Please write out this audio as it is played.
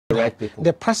right people.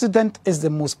 The president is the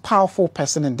most powerful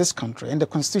person in this country, and the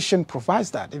Constitution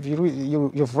provides that. If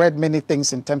you've read many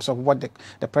things in terms of what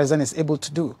the president is able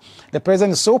to do. The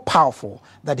president is so powerful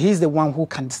that he's the one who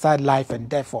can decide life and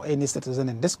death for any citizen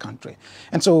in this country.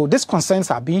 And so these concerns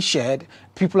are being shared.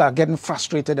 People are getting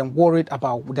frustrated and worried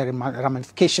about the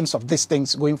ramifications of these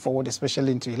things going forward,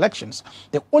 especially into elections.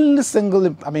 The only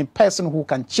single, person who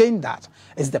can change that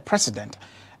is the president.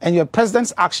 And your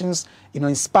president's actions,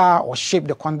 inspire or shape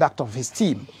the conduct of his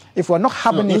team. If we're not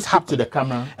having it happen, to the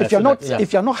camera, if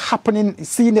you're not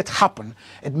seeing it happen,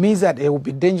 it means that there will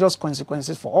be dangerous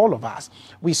consequences for all of us.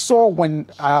 We saw when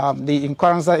the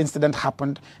Nkwaranza incident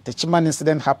happened, the Chiman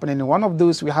incident happened, and in one of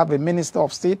those we have a minister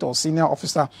of state or senior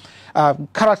officer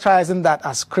characterizing that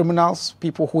as criminals,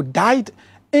 people who died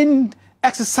in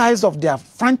exercise of their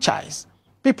franchise,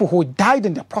 people who died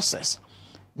in the process.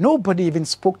 Nobody even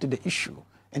spoke to the issue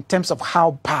in terms of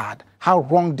how bad, how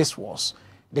wrong this was.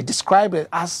 They described it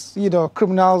as,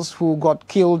 criminals who got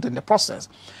killed in the process.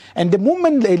 And the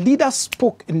moment a leader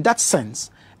spoke in that sense,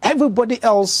 everybody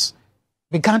else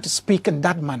began to speak in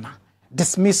that manner,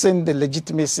 dismissing the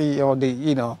legitimacy or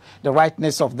the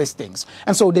rightness of these things.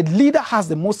 And so the leader has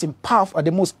the most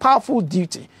powerful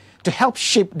duty to help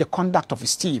shape the conduct of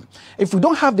his team. If we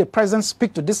don't have the president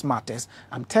speak to these matters,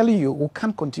 I'm telling you, we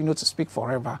can't continue to speak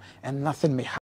forever and nothing may happen.